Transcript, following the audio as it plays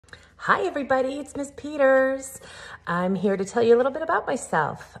Hi everybody, it's Miss Peters. I'm here to tell you a little bit about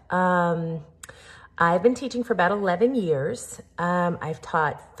myself. I've been teaching for about 11 years. I've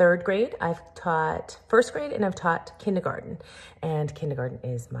taught third grade, I've taught first grade, and I've taught kindergarten. And kindergarten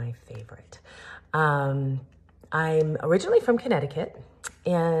is my favorite. I'm originally from Connecticut,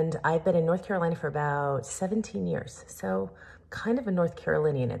 and I've been in North Carolina for about 17 years. So kind of a North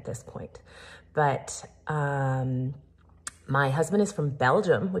Carolinian at this point. But my husband is from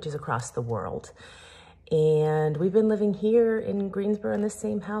Belgium, which is across the world. And we've been living here in Greensboro in the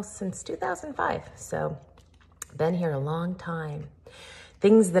same house since 2005. So been here a long time.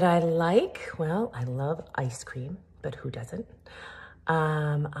 Things that I like, well, I love ice cream, but who doesn't?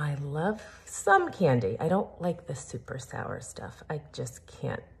 I love some candy. I don't like the super sour stuff. I just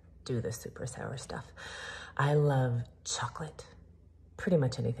can't do the super sour stuff. I love chocolate, pretty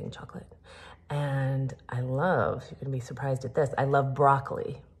much anything chocolate. And I love, you're gonna be surprised at this, I love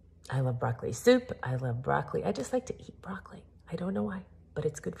broccoli. I love broccoli soup, I love broccoli. I just like to eat broccoli. I don't know why, but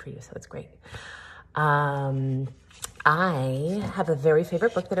it's good for you, so it's great. I have a very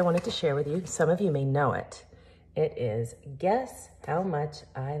favorite book that I wanted to share with you. Some of you may know it. It is Guess How Much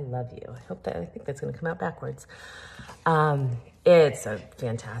I Love You. I think that's gonna come out backwards. It's a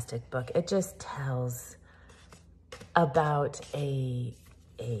fantastic book. It just tells about a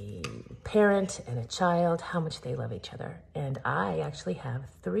parent and a child, how much they love each other. And I actually have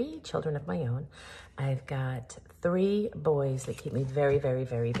 3 children of my own. I've got 3 boys that keep me very, very,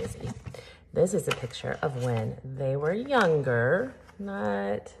 very busy. This is a picture of when they were younger,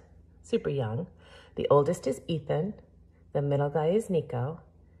 not super young. The oldest is Ethan, the middle guy is Nico,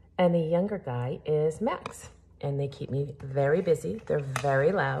 and the younger guy is Max. And they keep me very busy. They're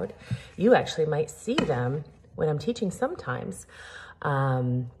very loud. You actually might see them when I'm teaching sometimes.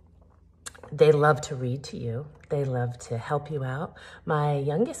 They love to read to you. They love to help you out. My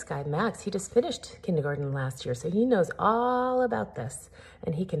youngest guy, Max, he just finished kindergarten last year, so he knows all about this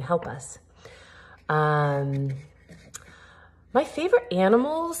and he can help us. My favorite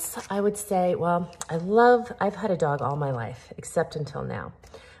animals, I would say, well, I've had a dog all my life, except until now.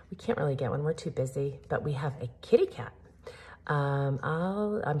 We can't really get one, we're too busy, but we have a kitty cat.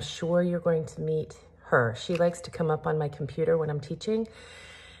 I'm sure you're going to meet her. She likes to come up on my computer when I'm teaching,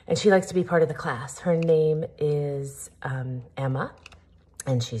 and she likes to be part of the class. Her name is Emma,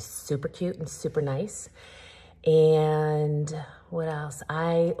 and she's super cute and super nice. And what else?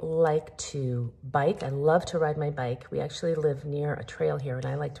 I like to bike. I love to ride my bike. We actually live near a trail here, and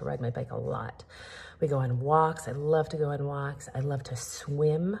I like to ride my bike a lot. We go on walks. I love to go on walks. I love to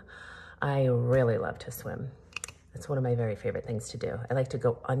swim. I really love to swim. It's one of my very favorite things to do. I like to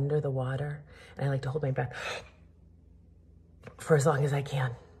go under the water, and I like to hold my breath for as long as I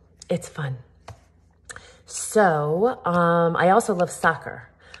can. It's fun. So I also love soccer.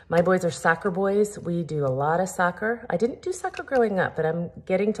 My boys are soccer boys. We do a lot of soccer. I didn't do soccer growing up, but I'm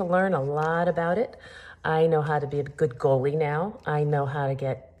getting to learn a lot about it. I know how to be a good goalie now. I know how to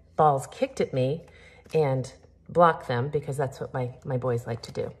get balls kicked at me and block them, because that's what my boys like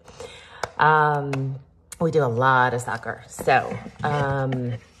to do. We do a lot of soccer. So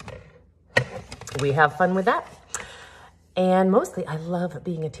we have fun with that. And mostly I love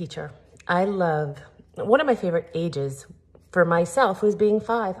being a teacher. One of my favorite ages for myself was being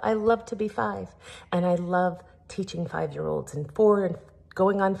 5. I love to be 5. And I love teaching 5-year-olds, and 4 and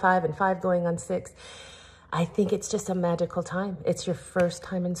going on 5 and 5 going on 6. I think it's just a magical time. It's your first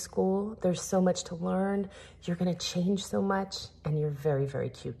time in school. There's so much to learn. You're gonna change so much, and you're very, very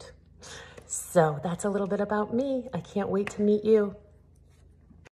cute. So that's a little bit about me. I can't wait to meet you.